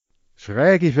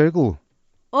Schräge Vögel.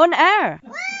 On air.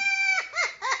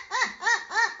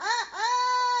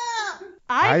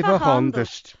 Einfach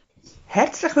anders.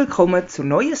 Herzlich willkommen zur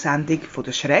neuen Sendung von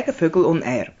der Schrägen Vögel on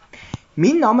Air.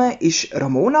 Mein Name ist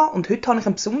Ramona und heute habe ich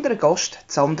einen besonderen Gast,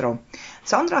 Sandra.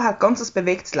 Sandra hat ganz ein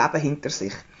bewegtes Leben hinter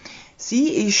sich. Sie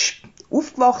ist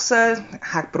aufgewachsen,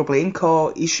 hat Probleme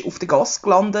gehabt, ist auf der Gasse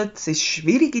gelandet, es ist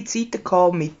schwierige Zeiten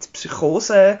gehabt mit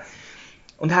Psychose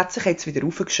und hat sich jetzt wieder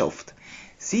raufgeschafft.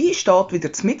 Sie steht wieder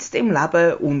mitten im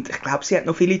Leben und ich glaube, sie hat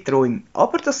noch viele Träume.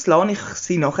 Aber das lasse ich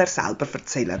sie nachher selber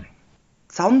erzählen.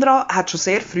 Sandra hat schon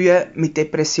sehr früh mit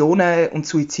Depressionen und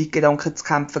Suizidgedanken zu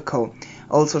kämpfen gehabt,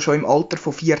 also schon im Alter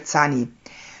von 14.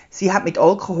 Sie hat mit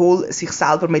Alkohol sich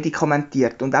selber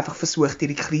medikamentiert und einfach versucht,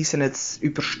 ihre Krisen zu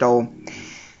überstehen.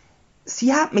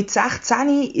 Sie hat mit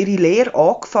 16 ihre Lehre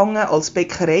angefangen als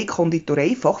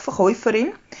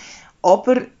Bäckerei-Konditorei-Fachverkäuferin,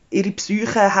 aber ihre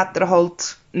Psyche hat ihr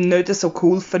halt nicht so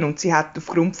geholfen und sie hat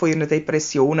aufgrund von ihren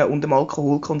Depressionen und dem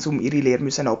Alkoholkonsum ihre Lehre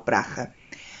müssen abbrechen.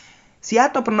 Sie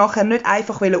hat aber nachher nicht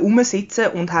einfach rumsitzen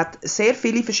und hat sehr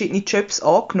viele verschiedene Jobs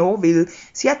angenommen, weil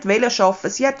sie wollte arbeiten,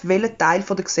 sie wollte Teil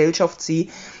der Gesellschaft sein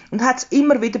und hat es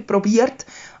immer wieder probiert,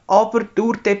 aber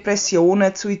durch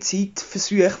Depressionen,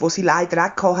 Suizidversuche, die sie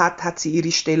leider auch hatte, hat sie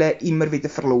ihre Stelle immer wieder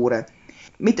verloren.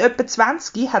 Mit etwa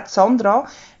 20 hat Sandra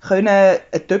eine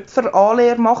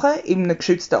Töpferanlehre machen in einem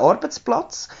geschützten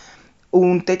Arbeitsplatz.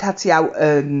 Und dort hat sie auch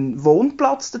einen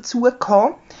Wohnplatz dazu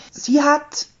gehabt. Sie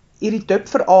hat ihre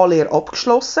Töpferanlehre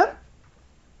abgeschlossen.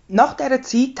 Nach dieser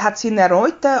Zeit hat sie einen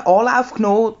erneuten Anlauf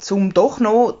genommen, um doch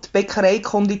noch die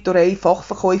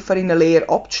Bäckerei-Konditorei-Fachverkäuferinnenlehre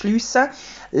abzuschliessen.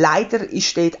 Leider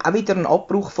ist dort auch wieder ein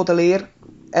Abbruch von der Lehre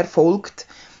erfolgt,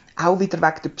 auch wieder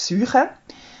wegen der Psyche.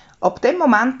 Ab dem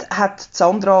Moment hat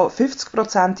Sandra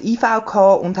 50% IV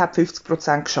gehabt und hat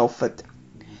 50% gearbeitet.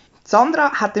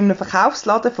 Sandra hat in einem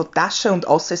Verkaufsladen von Taschen und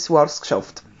Accessoires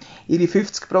geschafft. Ihre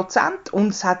 50% und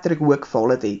es hat ihr gut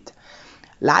gefallen dort.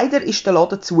 Leider ist der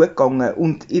Laden zugegangen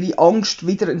und ihre Angst,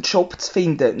 wieder einen Job zu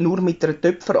finden, nur mit einer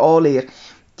Töpferanlehre,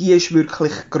 die ist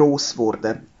wirklich gross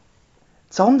geworden.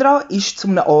 Sandra ist zu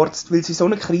einem Arzt, weil sie so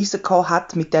eine Krise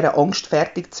hatte, mit dieser Angst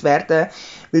fertig zu werden,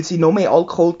 weil sie noch mehr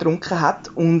Alkohol getrunken hat.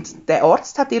 Und der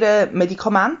Arzt hat ihr ein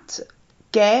Medikament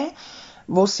gegeben,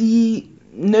 das sie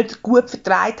nicht gut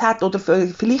vertragen hat oder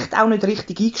vielleicht auch nicht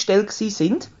richtig eingestellt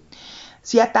sind.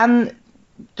 Sie hat dann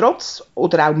trotz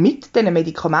oder auch mit diesen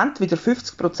Medikamenten wieder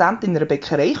 50% in einer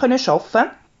Bäckerei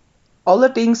arbeiten.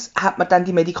 Allerdings hat man dann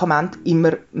die Medikamente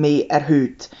immer mehr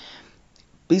erhöht,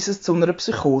 bis es zu einer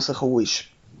Psychose gekommen ist.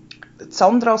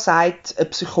 Sandra sagt, eine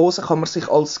Psychose kann man sich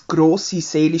als grosse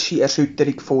seelische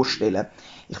Erschütterung vorstellen.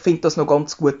 Ich finde das noch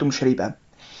ganz gut umschrieben.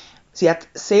 Sie hat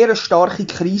sehr eine starke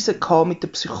Krise mit der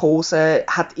Psychose,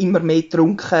 hat immer mehr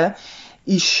getrunken,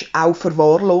 ist auch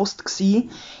verwahrlost gewesen.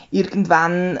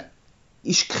 Irgendwann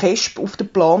ist Kesp auf den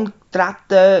Plan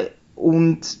getreten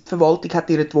und die Verwaltung hat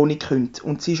ihr die Wohnung gekündigt.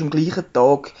 Und sie ist am gleichen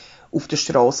Tag auf der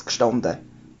Straße gestanden,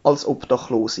 als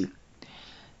Obdachlose.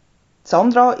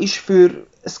 Sandra war für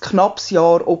ein knappes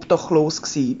Jahr obdachlos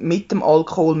gewesen, mit dem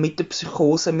Alkohol, mit der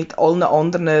Psychose, mit allen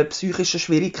anderen psychischen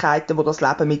Schwierigkeiten, die das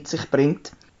Leben mit sich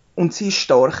bringt. Und sie war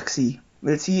stark gewesen,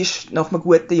 weil sie ist, nach einem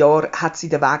guten Jahr hat sie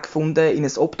den Weg gefunden in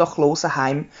ein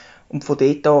Obdachlosenheim und von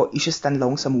dort an ist es dann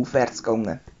langsam aufwärts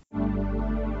gegangen.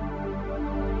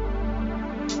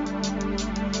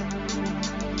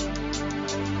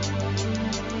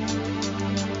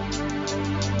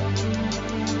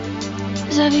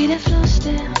 Sei wie der Fluss,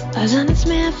 der eisern ins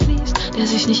Meer fließt, der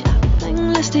sich nicht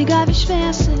abbringen lässt, egal wie schwer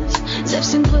es ist.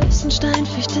 Selbst den größten Stein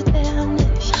fürchtet er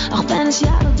nicht, auch wenn es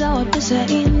Jahre dauert, bis er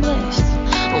ihn bricht.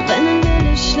 Und wenn ein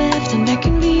Wille schläft, dann weck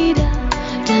ihn wieder,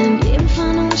 denn in jedem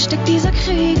von uns steckt dieser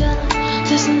Krieger,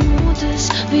 dessen Mut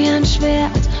ist wie ein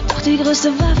Schwert, doch die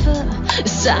größte Waffe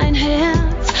ist sein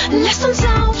Herz. Lasst uns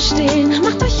aufstehen,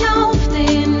 macht euch auf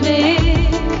den Weg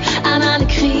an alle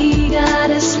Krieger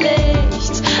des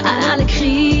Lichts, an alle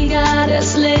Krieger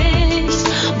des Lichts.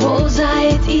 Wo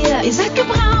seid ihr? Ihr seid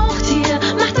gebraucht hier,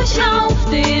 macht euch auf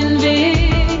den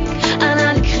Weg an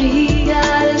alle Krieger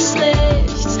des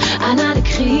Lichts, an alle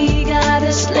Krieger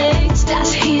des Lichts.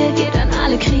 Das hier geht an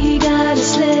alle Krieger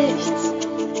des Lichts.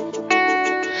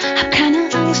 Hab keine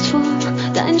Angst vor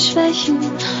deinen Schwächen,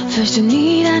 fürchte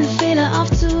nie deine Fehler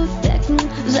aufzudecken.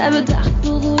 Sei bedacht,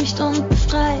 beruhigt und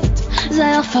befreit,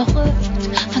 sei auch verrückt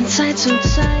von Zeit zu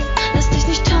Zeit. Lass dich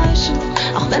nicht täuschen,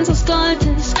 auch wenn's aus Gold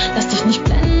ist. Lass dich nicht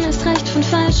blenden, erst recht von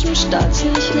falschem Stolz.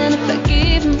 Ich lerne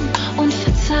vergeben und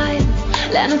verzeihen,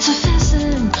 lerne zu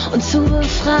fesseln und zu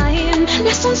befreien.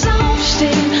 Lasst uns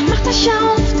aufstehen, macht euch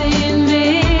auf den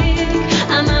Weg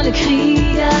an alle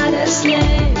Krieger des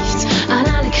Lichts, an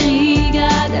alle Krieger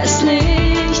des Lichts.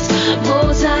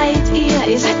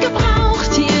 Ihr seid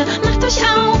gebraucht hier, macht euch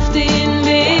auf den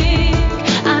Weg.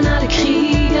 An alle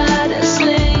Krieger des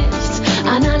Lichts,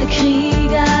 an alle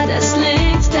Krieger des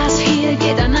Lichts. Das hier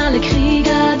geht an alle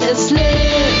Krieger des Lichts.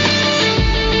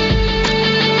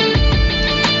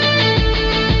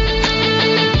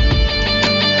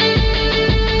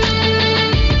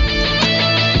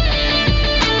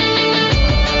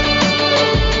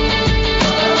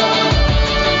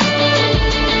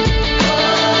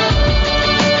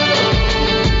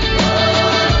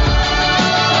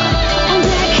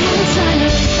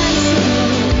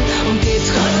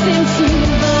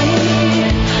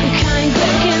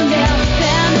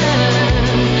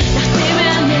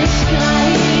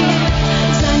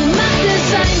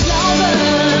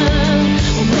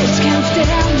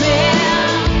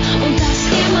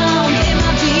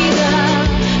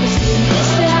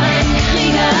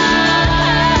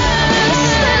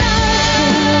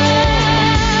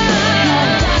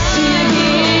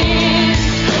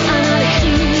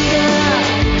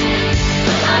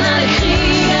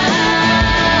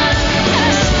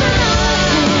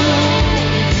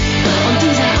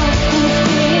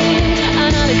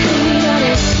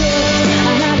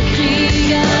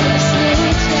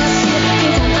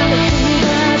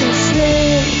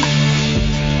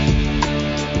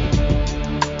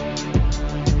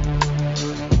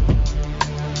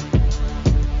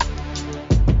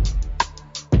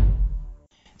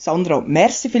 Sandra,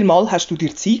 merci vielmals, hast du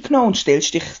dir Zeit genommen und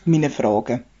stellst dich meinen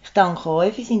Fragen. Ich danke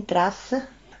euch fürs Interesse.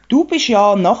 Du bist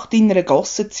ja nach deiner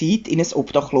Gassenzeit in ein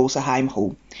Obdachlosenheim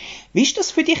gekommen. Wie war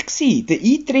das für dich, der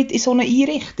Eintritt in so eine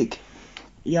Einrichtung?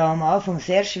 Ja, am Anfang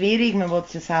sehr schwierig. Man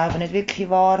wollte es selber nicht wirklich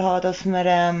wahrhaben,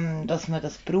 dass man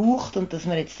das braucht und dass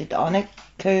man jetzt dort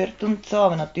angehört und so.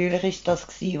 Aber natürlich war das,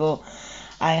 was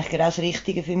eigentlich genau das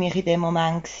Richtige für mich in dem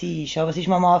Moment war. Aber es ist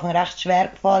mir am Anfang recht schwer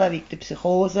gefallen, wegen der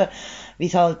Psychose, weil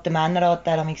es halt der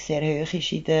Männeranteil sehr hoch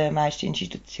ist in den meisten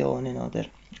Institutionen, oder?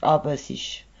 Aber es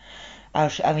war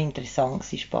auch interessant,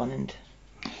 spannend.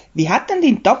 Wie hat denn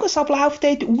dein Tagesablauf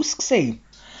dort ausgesehen?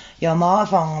 Ja, am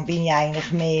Anfang bin ich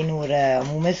eigentlich mehr nur am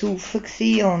Rumsaufen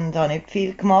und habe nicht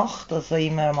viel gemacht. Also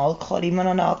immer am Alkohol immer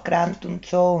noch nachgerannt und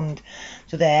so und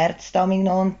zu den Ärzten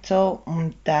noch und so.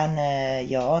 Und dann,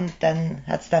 dann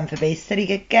hat es dann Verbesserungen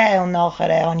gegeben und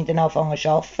nachher habe ich dann angefangen zu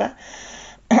arbeiten.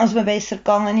 Als mir besser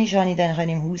gegangen ist, konnte ich dann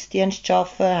im Hausdienst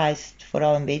arbeiten, heisst vor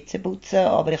allem WC putzen,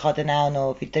 aber ich habe dann auch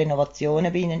noch für die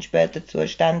Renovationen bin ich dann später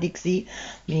zuständig gewesen.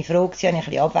 Bin ich froh gewesen, hatte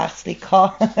ich ein bisschen Abwechslung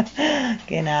gehabt.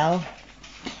 Genau.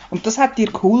 Und das hat dir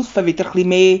geholfen, wieder ein bisschen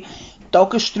mehr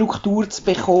Tagesstruktur zu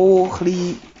bekommen, ein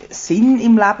bisschen Sinn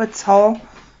im Leben zu haben?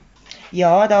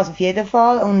 Ja, das auf jeden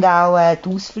Fall. Und auch die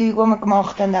Ausflüge, die wir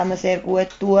gemacht haben, haben wir sehr gut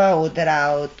getan. Oder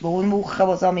auch die Wohnwochen,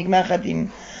 die sie machen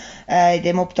in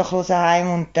dem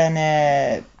Obdachlosenheim. Und dann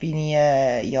bin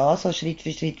ich so Schritt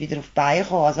für Schritt wieder auf die Beine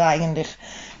gekommen. Also eigentlich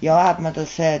hat mir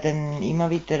das dann immer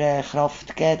wieder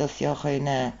Kraft gegeben, dass ich auch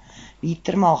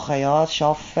weitermachen, das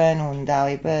Arbeiten und auch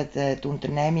eben die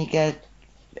Unternehmungen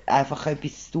einfach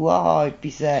etwas zu tun haben,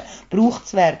 etwas gebraucht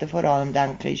zu werden, vor allem,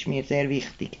 denke ich, ist mir sehr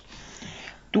wichtig.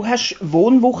 Du hast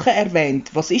Wohnwoche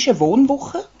erwähnt. Was ist eine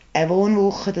Wohnwoche? Eine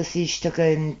Wohnwoche, das ist, da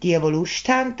gehen die Lust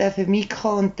haben, dürfen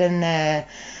mitkommen und dann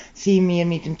sind wir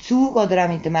mit dem Zug oder auch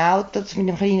mit dem Auto, mit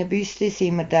dem kleinen Büsschen,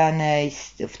 sind wir dann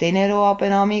auf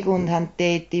Tenero-Abendamig und haben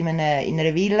dort in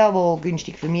einer Villa, die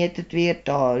günstig vermietet wird,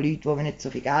 an Leute, die nicht so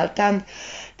viel Geld haben.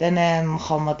 Dann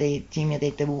sind wir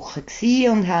dort eine Woche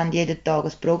gewesen und haben jeden Tag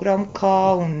ein Programm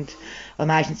gehabt und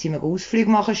meistens sind wir Ausflüge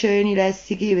machen, schöne,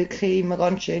 lässige, wirklich immer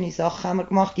ganz schöne Sachen haben wir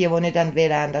gemacht. Die nicht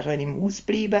wollen, haben können im Haus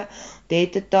bleiben,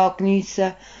 dort den Tag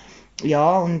geniessen.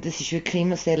 Ja, und es war wirklich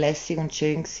immer sehr lässig und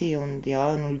schön gewesen. Und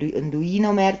ja, ein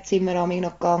Duino-März sind wir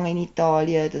noch gegangen in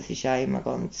Italien. Das war auch immer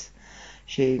ganz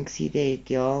schön gewesen dort,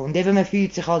 ja. Und eben, man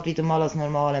fühlt sich halt wieder mal als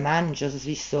normaler Mensch. Also es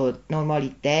ist so die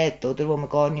Normalität, oder, die man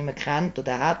gar nicht mehr kennt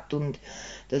oder hat. Und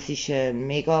das ist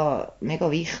mega,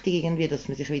 mega wichtig irgendwie, dass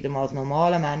man sich wieder mal als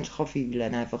normaler Mensch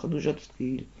fühlen kann. Einfach, du hast schon das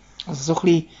Gefühl. Also so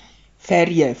ein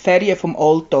bisschen Ferien vom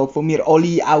Alltag, die wir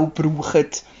alle auch brauchen.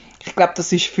 Ich glaube,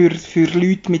 das ist für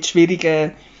Leute mit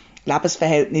schwierigen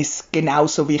Lebensverhältnissen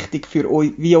genauso wichtig für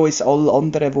euch, wie uns alle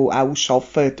anderen, die auch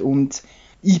arbeiten und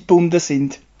eingebunden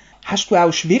sind. Hast du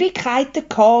auch Schwierigkeiten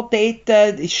gehabt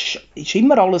dort? Ist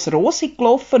immer alles rosig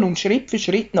gelaufen und Schritt für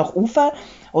Schritt nach oben?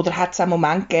 Oder hat es auch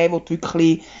Momente gegeben, wo du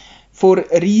wirklich vor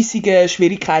riesigen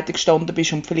Schwierigkeiten gestanden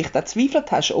bist und vielleicht auch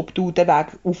gezweifelt hast, ob du den Weg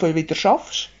rauf wieder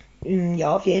schaffst?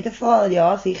 Ja, auf jeden Fall,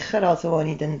 ja, sicher. Also, als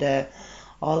ich dann den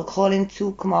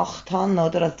Alkoholentzug gemacht habe,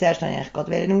 oder? Also zuerst wollte ich eigentlich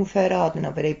gerade aufhören, hatte dann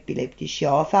aber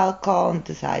epileptische Anfälle gehabt, und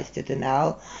das heisst ja dann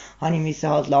auch, musste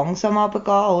halt langsam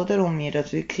runtergehen, oder? Und mir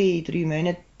das wirklich in 3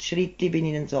 Monaten Schritte bin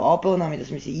ich dann so runter und habe mir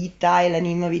das einteilen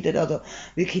immer wieder, also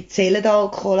wirklich zählen den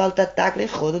Alkohol halt auch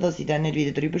täglich, oder? Dass ich dann nicht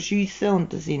wieder drüber schiesse,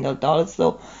 und das sind halt alles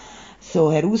so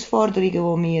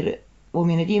Herausforderungen, wo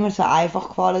mir nicht immer so einfach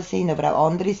gefallen sind, aber auch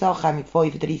andere Sachen, auch mit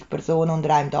 35 Personen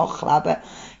unter einem Dach leben,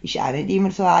 ist auch nicht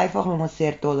immer so einfach. Man muss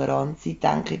sehr tolerant sein,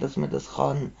 denke ich, dass man das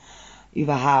kann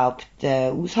überhaupt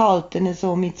aushalten,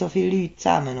 so mit so vielen Leuten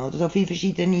zusammen, oder? So viele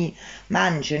verschiedene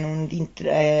Menschen und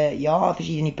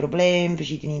verschiedene Probleme,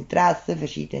 verschiedene Interessen,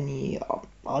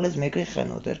 alles Mögliche,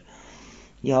 oder?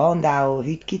 Ja, und auch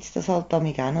heute gibt es das halt auch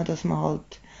noch, dass man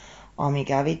halt auch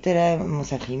wieder, man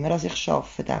muss auch immer an sich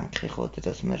arbeiten, denke ich, oder?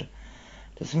 Dass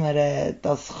man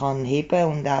das kann heben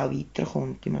und auch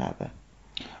weiterkommt im Leben.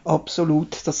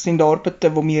 Absolut. Das sind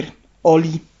Arbeiten, die wir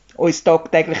alle uns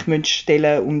tagtäglich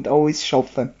stellen und an uns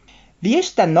schaffen. Wie ist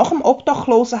es dann nach dem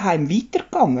Obdachlosenheim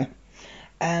weitergegangen?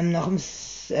 Nach dem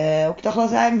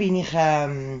Obdachlosenheim bin ich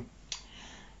dann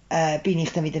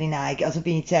wieder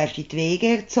bin ich zuerst in die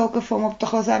Wege gezogen vom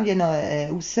Obdachlosenheim, die noch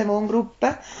eine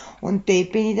Aussenwohngruppe, und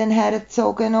dort bin ich dann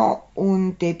hergezogen noch,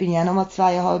 und dort bin ich auch noch mal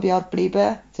 2,5 Jahre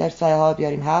geblieben, zuerst 2,5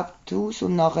 Jahre im Haupthaus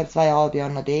und nachher 2,5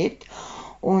 Jahre noch dort,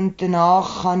 und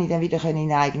danach kann ich dann wieder in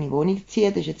eine eigene Wohnung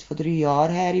ziehen, das ist jetzt vor 3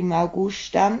 Jahren her, im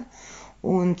August dann,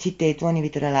 und seit dort wohne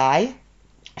ich wieder allein,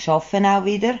 arbeite auch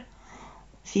wieder.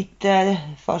 Seit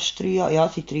fast 3 Jahren, ja,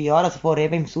 seit 3 Jahren, also vorher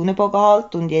eben im Sonnenbogen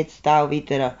halt und jetzt auch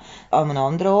wieder an einem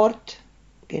anderen Ort.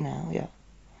 Genau, ja.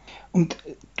 Und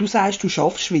du sagst, du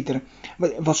schaffst wieder.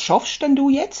 Was schaffst denn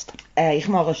du jetzt? Ich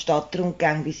mache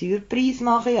Stadtrundgänge bei Surprise,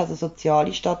 also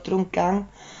soziale Stadtrundgänge.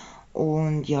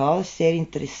 Und ja, es ist sehr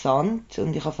interessant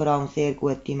und ich habe vor allem sehr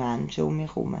gute Menschen um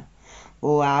mich herum,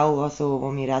 wo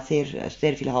mir auch sehr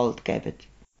viel Halt geben.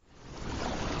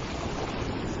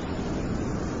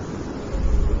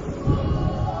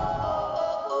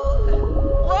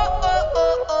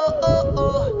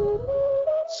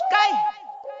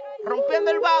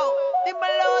 Rompiendo el bajo,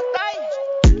 dímelo,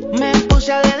 me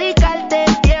puse a dedicarte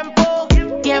tiempo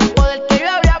del que yo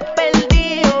había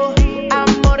perdido.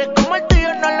 Amores como el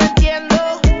tuyo no lo entiendo.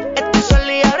 Estoy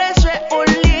sola y ahora eso es un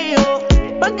lío.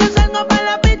 Porque salgo para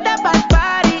la pista, para el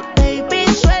party. Baby,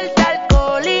 suelta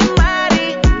alcohol y mari.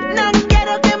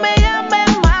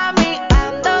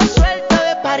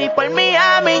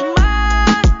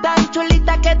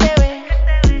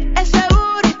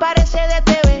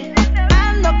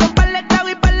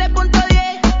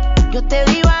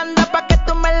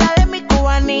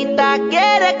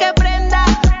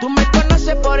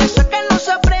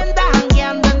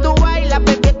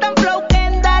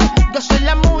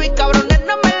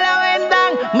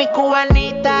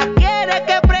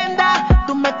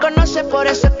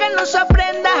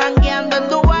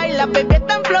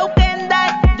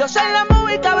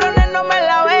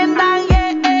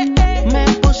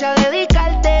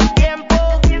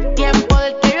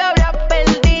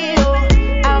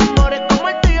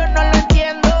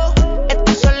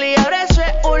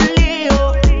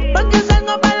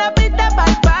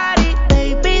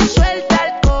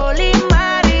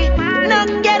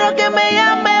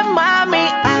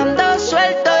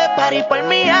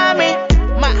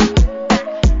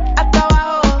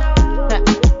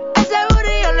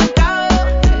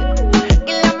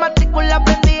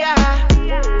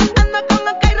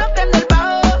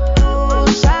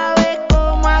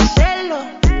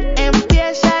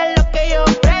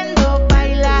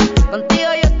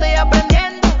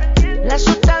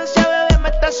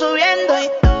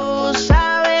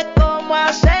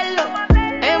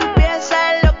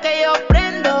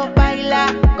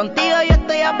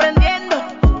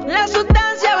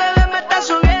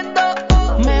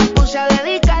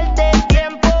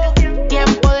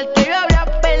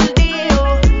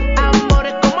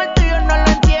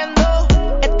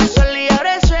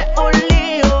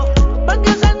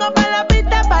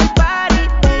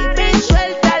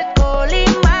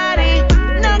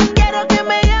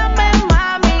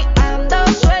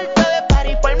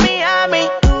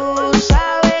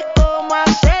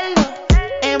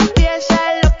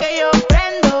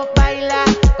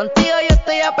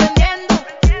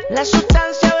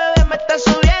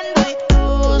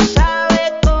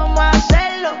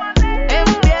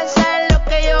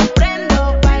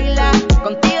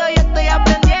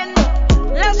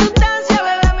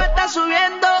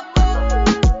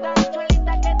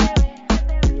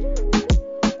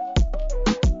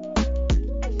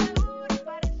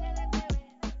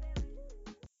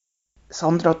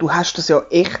 Sandra, du hast es ja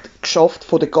echt geschafft,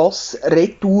 von der Gasse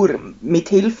retour mit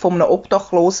Hilfe von einem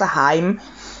Obdachlosenheim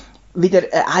wieder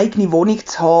eine eigene Wohnung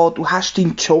zu haben. Du hast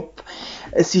deinen Job.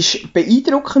 Es ist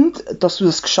beeindruckend, dass du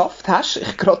das geschafft hast.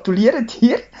 Ich gratuliere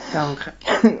dir. Danke.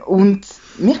 Und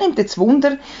mich nimmt jetzt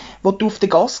Wunder, wo du auf der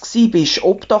Gasse warst,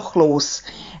 obdachlos.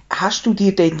 Hast du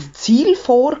dir dort Ziel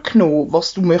vorgenommen,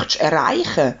 was du möchtest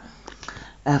erreichen?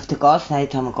 Auf der Gasse, nein,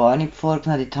 das haben wir gar nicht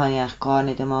vorgenommen. Dort habe ich eigentlich gar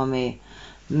nicht einmal mehr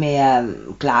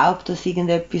geglaubt, dass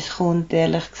irgendetwas kommt,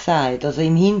 ehrlich gesagt. Also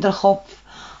im Hinterkopf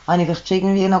habe ich vielleicht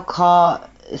irgendwie noch gehabt,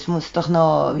 es muss doch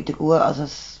noch wieder gut, also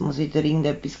es muss wieder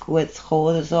irgendetwas Gutes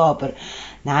kommen oder so, aber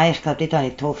nein, ich glaube, dort habe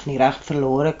ich die Hoffnung recht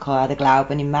verloren gehabt. Auch der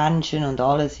Glauben im Menschen und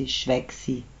alles ist weg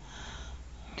gewesen.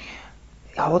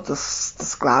 Ja,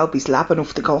 das glaube ich. Das Leben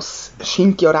auf der Gasse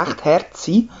scheint ja recht hart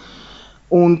zu sein.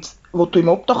 Und wo du im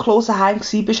Obdachlosenheim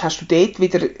warst, hast du dort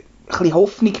wieder ein bisschen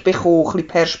Hoffnung bekommen, ein bisschen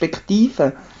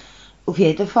Perspektive? Auf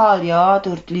jeden Fall, ja,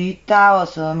 durch die Leute auch,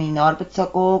 also mein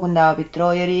Arbeitsagoge und auch die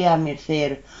Betreuerin haben mir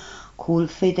sehr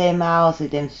geholfen in dem auch, also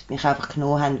indem sie mich einfach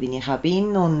genommen haben, wie ich auch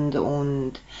bin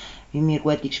und wie wir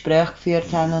gute Gespräche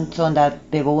geführt haben und so, und auch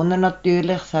die Bewohner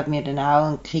natürlich, es hat mir dann auch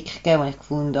einen Kick gegeben, wo ich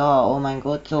gefunden habe, oh mein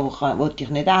Gott, so wollte ich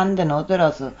nicht enden, oder?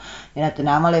 Also, mir hat dann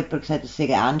auch mal jemand gesagt, es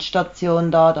sei eine Endstation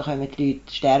da kommen die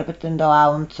Leute, sterben dann da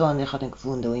auch und so, und ich habe dann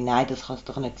gefunden, oh nein, das kann es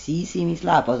doch nicht gewesen sein,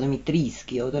 mein Leben, also mit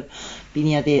 30, oder? Bin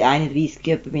ich ja dort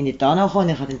 31, bin ich da noch gekommen,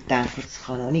 und ich habe dann gedacht, das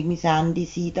kann auch nicht mein Ende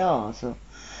sein da, also,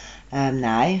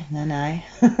 nein.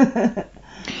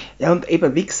 Ja, und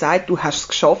eben, wie gesagt, du hast es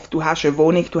geschafft, du hast eine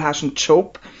Wohnung, du hast einen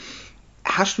Job.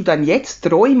 Hast du dann jetzt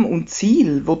Träume und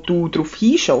Ziele, wo du darauf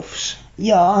hinschaffst?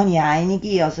 Ja, habe ich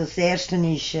einige. Also das erste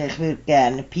ist, ich würde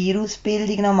gerne eine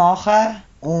Peer-Ausbildung noch machen.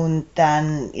 Und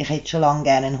dann, ich hätte schon lange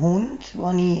gerne einen Hund,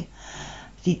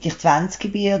 seit ich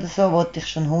 20 bin oder so, wollte ich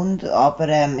schon einen Hund. Aber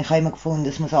ich habe immer gefunden,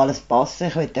 es muss alles passen.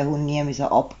 Ich wollte den Hund nie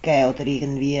abgeben oder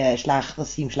irgendwie schlecht, dass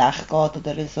es ihm schlecht geht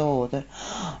oder so. Oder?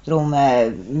 Darum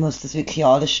muss das wirklich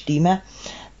alles stimmen.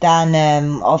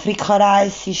 Dann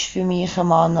Afrika-Reise ist für mich ein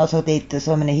Mann, also dort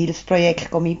so ein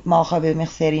Hilfsprojekt mitmachen, würde mich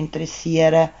sehr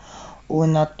interessieren.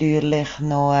 Und natürlich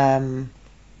noch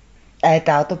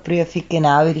die Autoprüfung,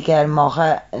 genau, würde ich gerne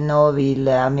machen, noch, weil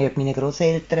wir meine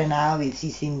Grosseltern auch, weil sie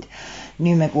sind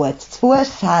nicht mehr gut zu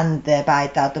Fuß, haben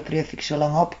beide die Autoprüfung schon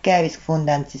lange abgegeben, weil sie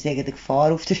gefunden haben, sie seien eine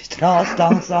Gefahr auf der Straße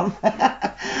langsam.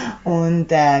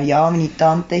 Und ja, meine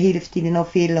Tante hilft ihnen noch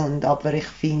viel, aber ich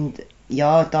finde,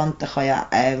 ja, Tante kann ja,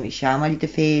 ist auch mal in der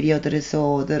Ferien oder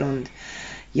so, oder? Und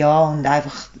ja, und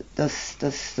einfach, dass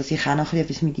ich auch noch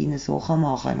etwas mit ihnen so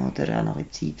machen kann, oder? Auch noch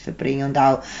ein Zeit verbringen. Und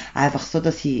auch einfach so,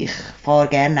 dass ich fahre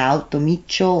gerne Auto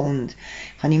mit schon, und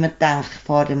ich habe immer gedacht, ich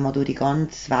fahre dann mal durch die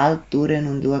ganze Welt durch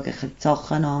und schaue die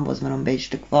Sachen an, was mir am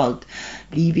besten gefällt.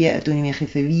 Tue ich mich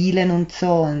verweilen und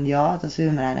so, und ja, das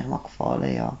würde mir eigentlich mal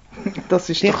gefallen, ja. Das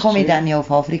ist Vielleicht doch komme ich schön. dann ja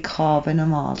auf Afrika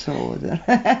einmal so, oder?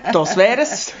 Das wäre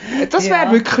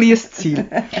Ja. wirklich ein Ziel.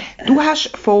 Du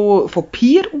hast von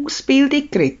Peer-Ausbildung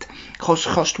geredet.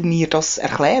 Kannst du mir das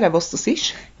erklären, was das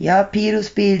ist? Ja,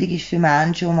 Peer-Ausbildung ist für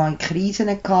Menschen, die mal Krisen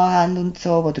hatten und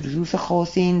so, die daraus rausgekommen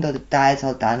sind, oder teils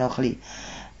halt auch noch ein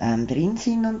bisschen drin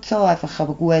sind und so, einfach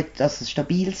aber gut, dass sie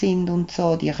stabil sind und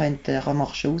so, die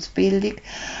machst du Ausbildung.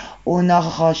 Und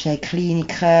nachher kannst du in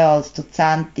Kliniken als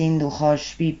Dozentin, du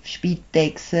kannst bei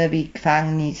Spitexen, bei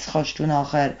Gefängnissen, kannst du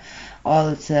nachher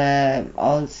als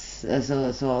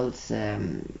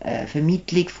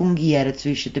Vermittlung fungieren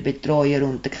zwischen den Betreuer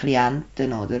und den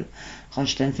Klienten, oder?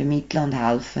 Kannst dann vermitteln und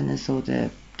helfen, so den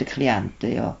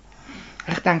Klienten, ja.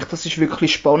 Ich denke, das ist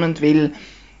wirklich spannend, weil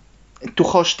du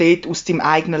kannst dort aus deinem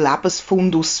eigenen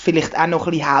Lebensfundus vielleicht auch noch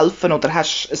ein bisschen helfen oder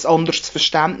hast ein anderes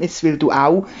Verständnis, weil du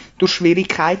auch durch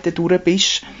Schwierigkeiten durch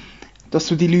bist, dass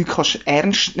du die Leute kannst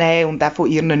ernst nehmen und auch von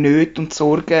ihren Nöten und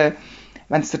Sorgen,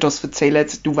 wenn sie dir das erzählen,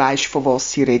 du weißt, von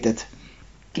was sie reden.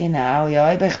 Genau,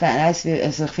 ja, aber ich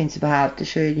finde es überhaupt eine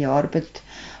schöne Arbeit,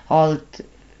 halt,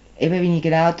 eben wie ich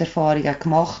genau die Erfahrung auch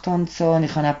gemacht habe und so, und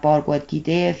ich habe auch ein paar gute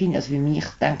Ideen, also für mich,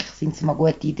 denke ich, sind es mal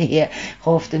gute Ideen. Ich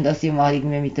hoffe dann, dass ich mal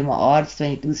irgendwie mit einem Arzt,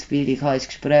 wenn ich die Ausbildung habe, ins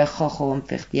Gespräch kann kommen und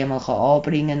vielleicht die mal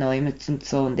anbringen kann, und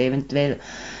so, und eventuell,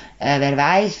 wer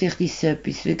weiß, vielleicht ist es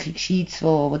etwas wirklich Gescheites,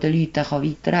 wo den Leuten auch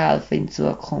weiterhelfen in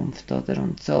Zukunft, oder,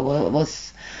 und so,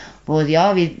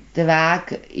 weil der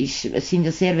Weg ist, es sind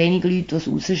ja sehr wenige Leute, die es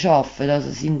rausschaffen, also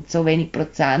es sind so wenig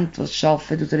Prozent, die es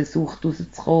schaffen, aus einer Sucht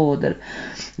rauszukommen, oder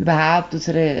überhaupt aus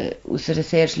einer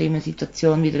sehr schlimmen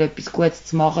Situation wieder etwas Gutes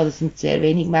zu machen, das sind sehr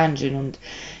wenige Menschen, und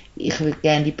ich würde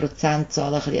gerne die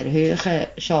Prozentzahl ein bisschen erhöhen,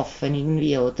 schaffen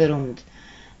irgendwie, oder, und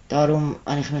darum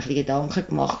habe ich mir ein bisschen Gedanken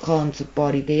gemacht und so ein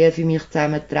paar Ideen für mich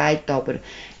zusammengetragen, aber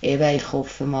eben, ich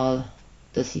hoffe mal,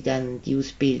 dass ich dann die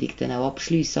Ausbildung dann auch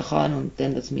abschliessen kann und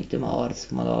dann das mit dem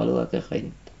Arzt mal anschauen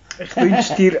könnte. Ich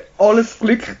wünsche dir alles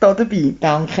Glück da dabei.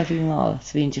 Danke vielmals,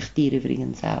 das wünsche ich dir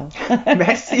übrigens auch.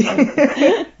 Merci.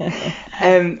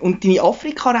 Und deine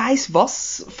Afrika-Reise,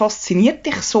 was fasziniert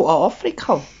dich so an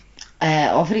Afrika?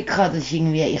 Afrika, das ist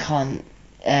irgendwie, ich habe,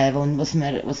 was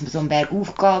mir so am Berg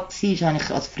aufgegangen war, habe ich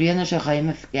als früher schon, ich habe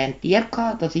immer gerne Tiere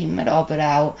gehabt, das immer, aber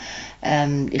auch,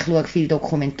 ich schaue viele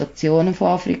Dokumentationen von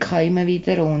Afrika immer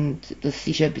wieder und das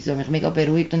ist etwas, was mich mega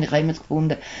beruhigt und ich habe immer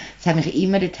gefunden, es hat mich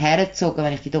immer dorthin hergezogen,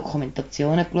 wenn ich die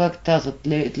Dokumentationen geschaut habe, also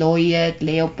die Löwen, die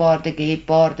Leoparden,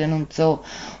 Geparden und so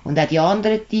und auch die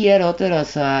anderen Tiere, oder,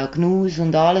 also auch Gnus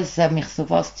und alles, das hat mich so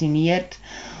fasziniert.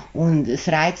 Und es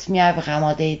reizt mich einfach auch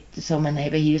mal dort so ein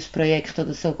Hilfsprojekt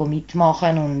oder so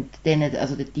mitmachen und denen,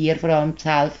 also den Tieren vor allem zu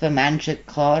helfen. Menschen,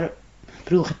 klar,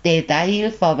 brauchen dort auch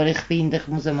Hilfe, aber ich finde, ich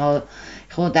muss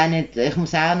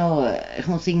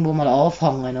irgendwo mal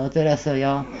anfangen, oder? Also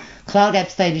ja, klar gäbe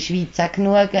es da in der Schweiz auch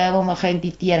genug, wo man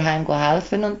die Tierheim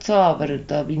helfen und so, aber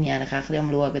da bin ich eigentlich auch ein bisschen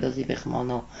am schauen, dass ich vielleicht mal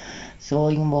noch so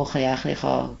irgendwo ein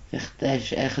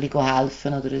bisschen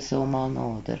helfen oder so mal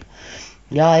noch, oder?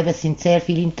 Ja, eben, es sind sehr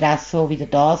viele Interessen, die wieder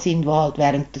da sind, die halt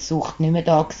während der Sucht nicht mehr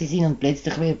da sind und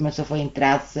plötzlich wird man so von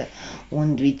Interessen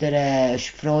und wieder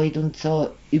Freude und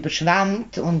so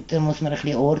überschwemmt und dann muss man ein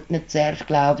bisschen ordnen zuerst,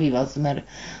 glaube ich,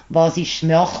 was ist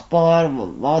machbar,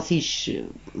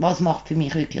 was macht für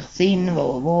mich wirklich Sinn,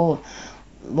 wo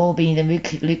bin ich denn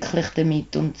wirklich glücklich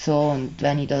damit und so, und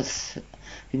wenn ich das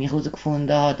für mich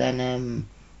herausgefunden habe, dann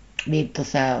will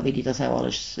ich das auch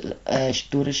alles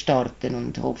durchstarten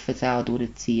und hoffe es auch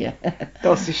durchziehen.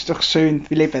 Das ist doch schön,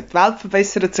 weil eben die Welt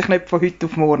verbessert sich nicht von heute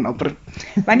auf morgen, aber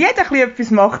wenn jeder etwas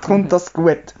macht, kommt das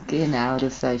gut. Genau,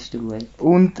 das sagst du gut.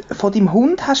 Und von deinem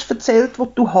Hund hast du erzählt, was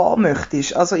du haben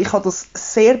möchtest. Also ich habe das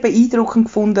sehr beeindruckend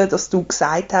gefunden, dass du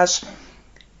gesagt hast,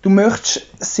 du möchtest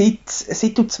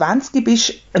seit du 20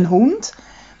 bist einen Hund,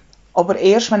 aber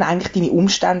erst, wenn eigentlich deine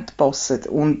Umstände passen.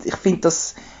 Und ich finde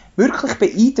das wirklich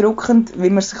beeindruckend, wie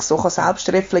man sich so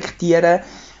selbst reflektieren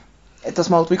kann, dass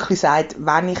man halt wirklich sagt,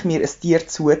 wenn ich mir ein Tier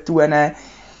zutue,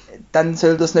 dann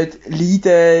soll das nicht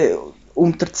leiden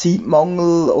unter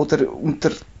Zeitmangel oder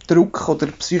unter Druck oder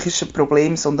psychischen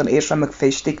Problemen, sondern erst, wenn man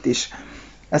gefestigt ist.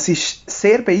 Es ist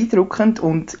sehr beeindruckend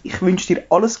und ich wünsche dir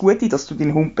alles Gute, dass du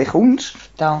deinen Hund bekommst.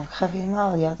 Danke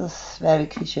vielmals, ja, das wäre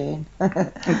wirklich schön. Und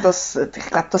ich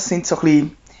glaube, das sind so ein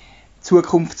bisschen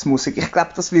Zukunftsmusik. Ich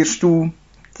glaube, das wirst du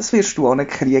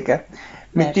hinkriegen.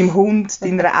 Mit deinem Hund,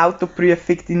 deiner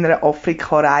Autoprüfung, deiner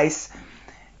Afrika-Reise,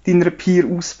 deiner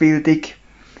Peer-Ausbildung.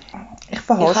 Ich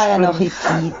habe ja noch ein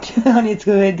bisschen Zeit.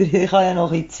 Ich habe ja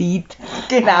noch ein bisschen Zeit.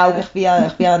 Genau. Ich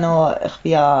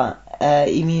bin ja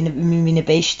in meinen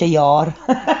besten Jahren.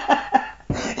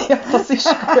 Ja, das ist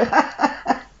gut.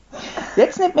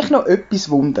 Jetzt nimmt mich noch etwas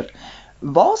Wunder.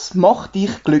 Was macht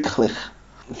dich glücklich?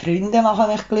 Freunde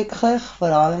machen mich glücklich, vor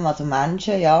allem also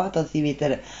Menschen, ja, dass ich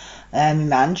wieder mit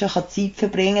Menschen Zeit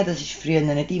verbringen kann. Das war früher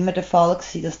nicht immer der Fall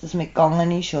gewesen, dass das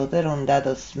mitgegangen ist, oder? Und auch,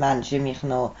 dass Menschen mich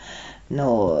noch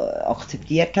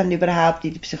akzeptiert haben überhaupt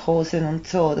in der Psychose und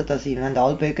so, oder? Dass sie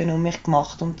alle Bögen um mich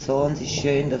gemacht und so. Und es ist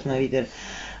schön, dass man wieder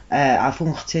auch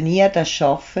funktioniert, das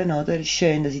Schaffen, oder? Es ist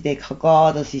schön, dass ich dort gehen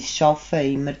kann, dass ich es schaffe,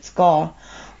 immer zu gehen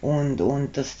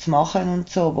und das zu machen und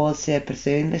so, obwohl es sehr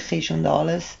persönlich ist und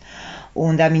alles.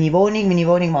 Und auch meine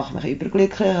Wohnung macht mich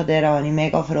überglücklich, an der habe ich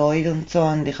mega Freude und so,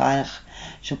 und ich habe eigentlich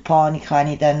schon Panik, wenn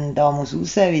ich dann da raus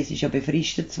muss, weil es ist ja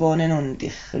befristet zu wohnen und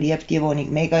ich liebe die Wohnung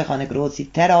mega, ich habe eine grosse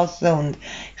Terrasse und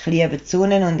ich liebe die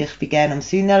Sonne und ich bin gerne am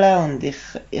Sünneln und ich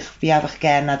bin einfach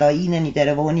gerne auch da rein in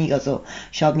dieser Wohnung, also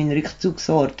ist halt mein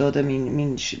Rückzugsort, oder,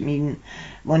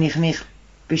 wo ich mich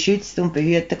beschützt und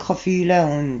behütet kann fühlen,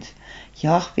 und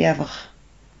ja, ich bin einfach,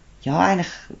 ich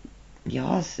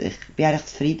bin eigentlich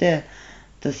zufrieden,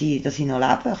 dass ich noch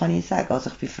lebe, kann ich sagen.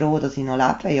 Also ich bin froh, dass ich noch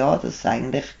lebe, ja, dass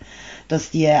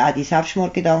auch die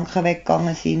Selbstmordgedanken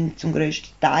weggegangen sind, zum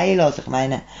grössten Teil. Also ich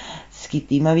meine, es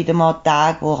gibt immer wieder mal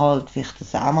Tage, wo halt vielleicht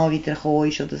das auch mal wieder gekommen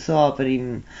ist oder so, aber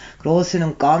im Großen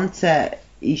und Ganzen hat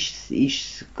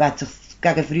sich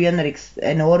gegen früher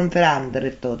enorm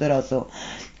verändert, oder? Also,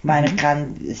 ich meine,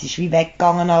 es ist wie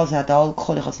weggegangen, also hat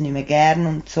Alkohol, ich habe es nicht mehr gern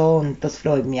und so, und das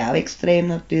freut mich auch extrem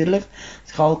natürlich,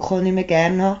 dass ich Alkohol nicht mehr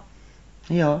gern habe.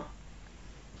 Ja.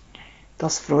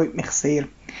 Das freut mich sehr.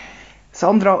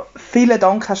 Sandra, vielen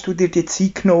Dank, hast du dir die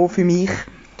Zeit genommen für mich.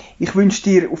 Ich wünsche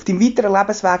dir auf deinem weiteren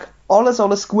Lebensweg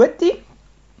alles Gute.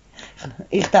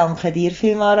 Ich danke dir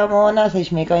vielmals, Ramona, es war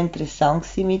mega interessant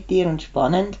mit dir und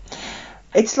spannend.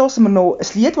 Jetzt hören wir noch ein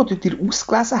Lied, das du dir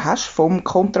ausgelesen hast, vom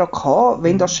Contra K,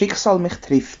 «Wenn das Schicksal mich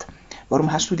trifft».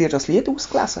 Warum hast du dir das Lied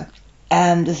ausgelesen?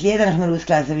 Das Lied habe ich mir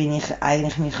ausgelesen, wie ich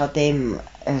eigentlich mich an dem,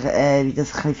 wie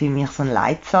das ein bisschen für mich so ein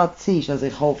Leitsatz ist. Also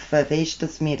ich hoffe fest,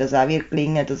 dass mir das auch wird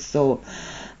gelingen, dass so,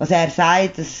 was er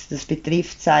sagt, das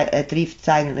trifft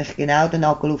eigentlich genau den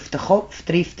Nagel auf den Kopf,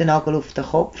 trifft den Nagel auf den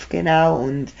Kopf, genau.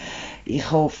 Und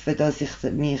ich hoffe, dass ich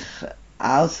mich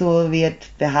auch so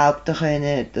wird behaupten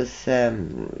können, dass,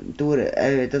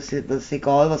 dass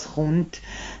egal was kommt,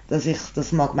 dass ich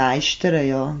das mag meistern,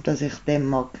 ja, dass ich dem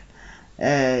mag,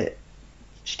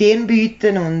 Stirn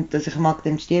bieten und dass ich mag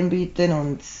dem Stirn bieten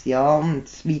und ja, und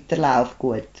es weiterläuft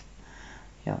gut.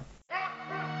 Ja.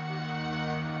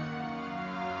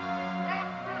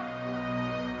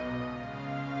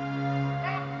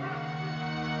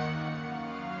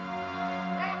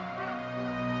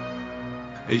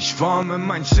 Ich forme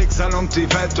mein Schicksal und die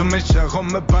Welt um mich herum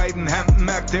mit beiden Händen.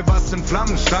 Merkt ihr, was in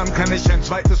Flammen stand, kann ich ein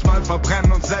zweites Mal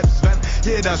verbrennen. Und selbst wenn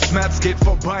jeder Schmerz geht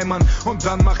vorbei, Mann, und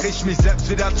dann mach ich mich selbst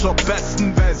wieder zur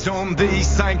besten Version, die ich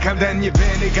sein kann. Denn je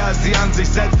weniger sie an sich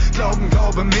selbst glauben,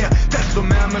 glaube mir, desto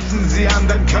mehr müssen sie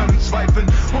anderen können zweifeln.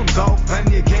 Und auch wenn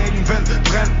ihr Gegenwind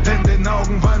brennt in den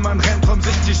Augen, weil man rennt, räumt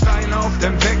sich die Steine auf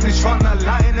dem Weg nicht von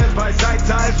alleine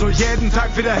beiseite. Also jeden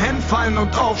Tag wieder hinfallen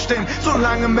und aufstehen, so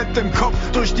lange mit dem Kopf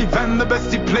durch die Wände, bis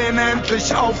die Pläne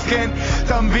endlich aufgehen.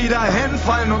 Dann wieder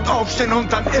hinfallen und aufstehen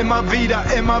und dann immer wieder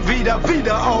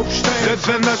aufstehen. Selbst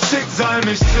wenn das Schicksal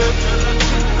mich trifft,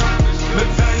 mit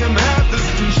seinem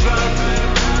härtesten Schlag,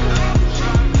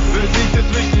 besiegt es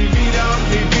mich nie wieder und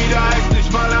nie wieder, echt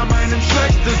nicht mal an meinem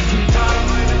schlechtesten Tag.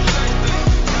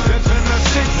 Selbst wenn das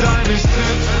Schicksal mich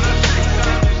trifft,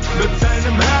 mit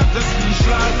seinem härtesten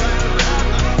Schlag,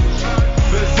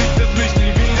 besiegt es mich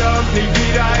nie wieder und nie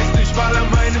wieder, echt nicht mal an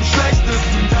meinem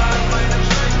schlechtesten Tag.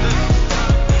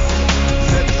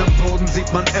 Selbst am Boden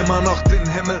sieht man immer noch den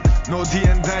Himmel, nur die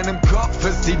in deinem Kopf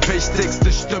ist die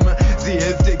wichtigste Stimme. Sie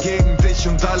hilft dir gegen dich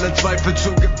und alle Zweifel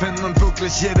zu gewinnen. Und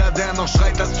wirklich jeder, der noch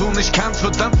schreit, dass du nicht kannst,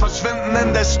 wird dann verschwinden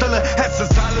in der Stille. Es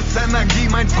ist alles Energie,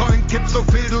 mein Freund, gib so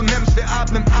viel du nimmst. Wir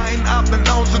atmen ein, atmen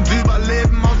aus und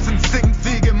überleben aus Instinkt,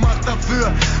 wie gemacht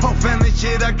dafür. Auch wenn nicht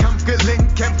jeder Kampf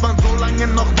gelingt, kämpft man so lange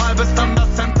nochmal, bis dann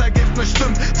das Endergebnis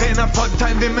stimmt. Den Erfolg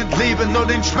teilen wir mit Liebe, nur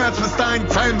den Schmerz bis dahin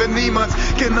teilen wir niemals.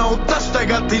 Genau das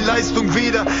steigert die Leistung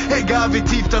wieder. Egal wie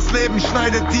tief das Leben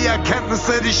schneidet, die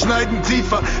Erkenntnisse, die schneiden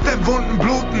tiefer. Denn Wunden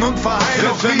bluten und verheilen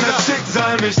auch wieder. Wenn das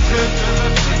Schicksal mich trifft,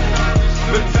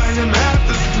 mit seinem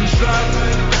härtesten Schlag,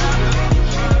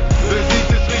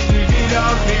 besiegt es mich nie wieder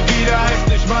und nie wieder, echt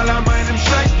nicht mal an meinem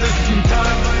schlechtesten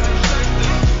Tag.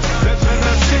 Selbst wenn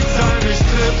das Schicksal mich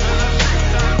trifft,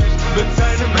 mit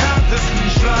seinem härtesten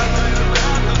Schlag,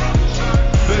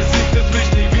 besiegt es mich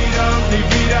nie wieder und nie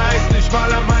wieder, echt nicht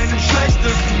mal an meinem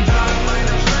schlechtesten Tag.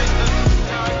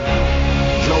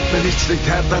 Glaub mir, nichts schlägt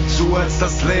härter zu als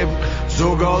das Leben.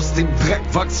 Sogar aus dem Dreck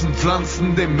wachsen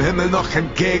Pflanzen dem Himmel noch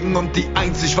entgegen. Und die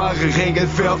einzig wahre Regel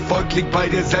für Erfolg liegt bei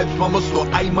dir selbst. Man muss nur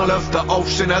einmal öfter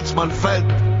aufstehen, als man fällt.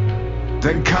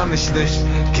 Denn kann ich nicht,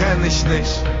 kenn ich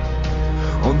nicht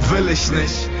und will ich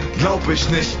nicht, glaub ich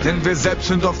nicht. Denn wir selbst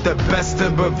sind oft der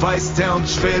beste Beweis, der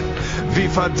uns fehlt. Wie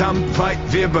verdammt weit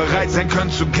wir bereit sein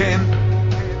können zu gehen.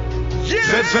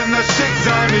 Selbst wenn das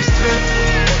Schicksal mich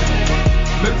trifft,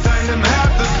 mit seinem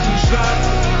härtesten Schlag,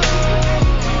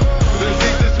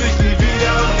 besiegt es mich nie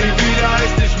wieder und nie wieder,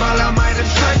 echt nicht mal an meinem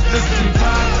schlechtesten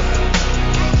Tag.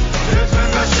 Selbst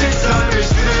wenn das Schicksal mich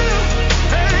trifft,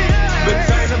 mit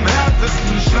seinem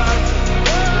härtesten Schlag,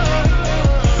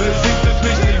 besiegt es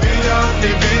mich nie wieder und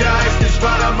nie wieder, echt nicht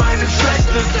mal an meinem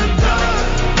schlechtesten Tag.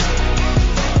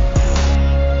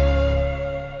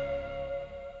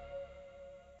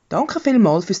 Danke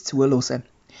vielmals fürs Zuhören.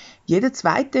 Jeden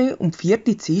zweiten und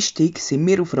vierten Dienstag sind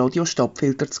wir auf Radio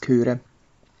Stadtfilter zu hören.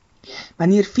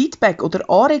 Wenn ihr Feedback oder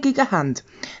Anregungen habt,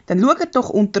 dann schaut doch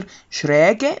unter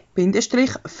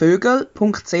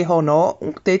schräge-vögel.ch nach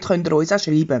und dort könnt ihr uns auch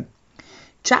schreiben.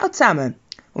 Ciao zusammen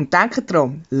und denkt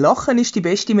dran, Lachen ist die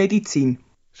beste Medizin.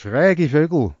 Schräge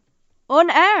Vögel. On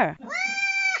air.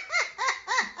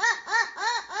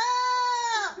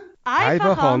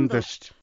 Einfach anders.